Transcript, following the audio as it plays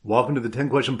Welcome to the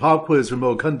 10-question pop quiz from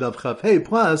Moed Daf Chaf Hey,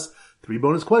 plus 3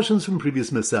 bonus questions from previous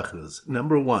Mesechus.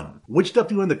 Number 1. Which daf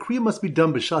do you learn that Kriya must be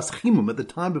done b'shas chimum at the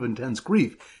time of intense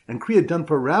grief, and Kriya done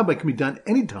for a rabbi can be done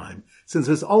any time, since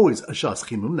there's always a shas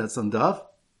chimum? That's on daf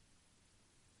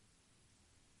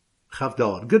Chaf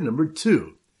Daled. Good. Number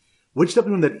 2. Which daf do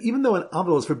you learn that even though an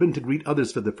avel is forbidden to greet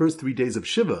others for the first 3 days of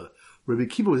Shiva, Rabbi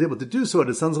Kiva was able to do so at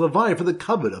his son's Levaya for the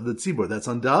kavod of the tzibur? That's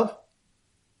on daf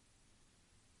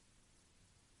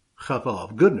Chaf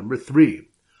Aleph. Good. Number 3.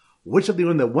 Which of the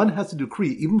one that one has to do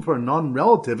Kriya even for a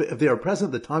non-relative if they are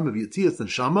present at the time of Yetzias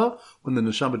Neshama, when the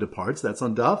Neshama departs? That's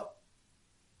on daf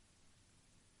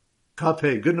Kaf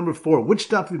Hey. Good. Number 4. Which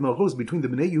daf do we malchus between the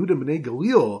Bnei Yehuda and Bnei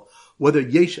Galil, whether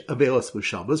yesh avelos for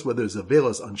Shabbos, whether there's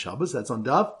avelos on Shabbos? That's on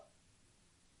daf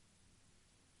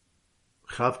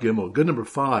Chaf Gimel. Good. Number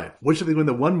 5. Which of the one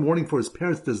that one mourning for his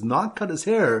parents does not cut his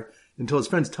hair until his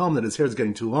friends tell him that his hair is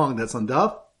getting too long? That's on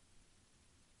daf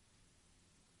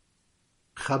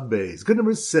Chabbeis. Good.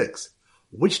 Number 6.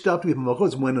 Which daf do we have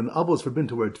malchus when an avel is forbidden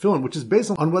to wear tefillin, which is based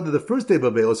on whether the first day of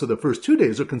avelos or the first 2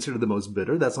 days are considered the most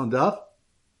bitter? That's on daf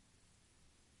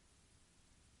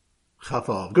Chaf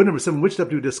Aleph. Good. Number 7. Which daf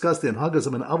do we discuss the anhagas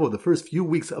of an avel the first few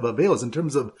weeks of avelos in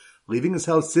terms of leaving his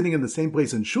house, sitting in the same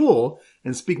place in shul,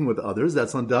 and speaking with others?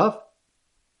 That's on daf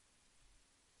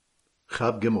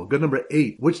Chaf Gimel. Good. Number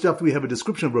 8. Which daf do we have a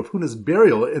description of Rav Huna's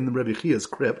burial in the Rebbe Chia's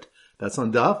crypt? That's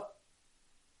on daf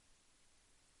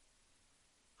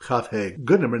Chaf Hey.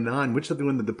 Good. Number 9. Which daf do we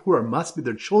learn that the poor must be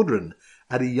their children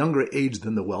at a younger age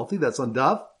than the wealthy? That's on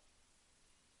daf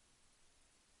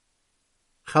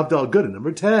Chaf Daled. Good. And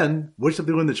number 10. Which daf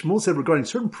do we learn that Shmuel said regarding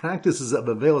certain practices of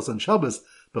avelos on Shabbos,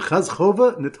 b'chaz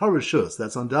chova netar rishus?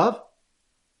 That's on daf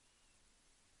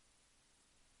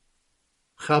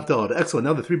Chaf Daled. Excellent.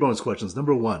 Now the 3 bonus questions.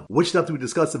 Number 1. Which daf do we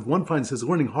discuss if one finds his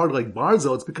learning hard like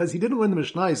Barzel, it's because he didn't learn the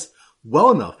Mishnais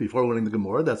well enough before learning the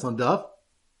Gemara? That's on daf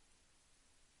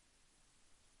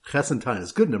Ches and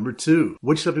Tainus. Good. Number 2.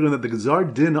 Which daf do we learn that the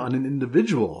Gezar Din on an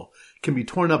individual can be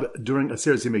torn up during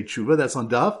Aseres Yemei Tshuva? That's on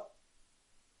daf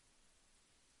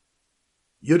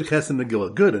Yud Ches and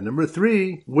Megillah. Good. And number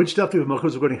 3. Which daf do we have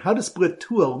malchus regarding how to split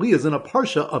 2 aliyahs in a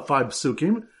parsha of 5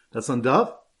 psukim? That's on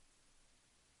daf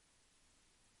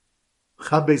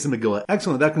Chaf Beis and Megillah.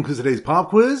 Excellent. That concludes today's pop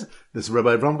quiz. This is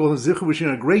Rabbi Avram Goldman Zichu wishing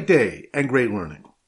you a great day and great learning.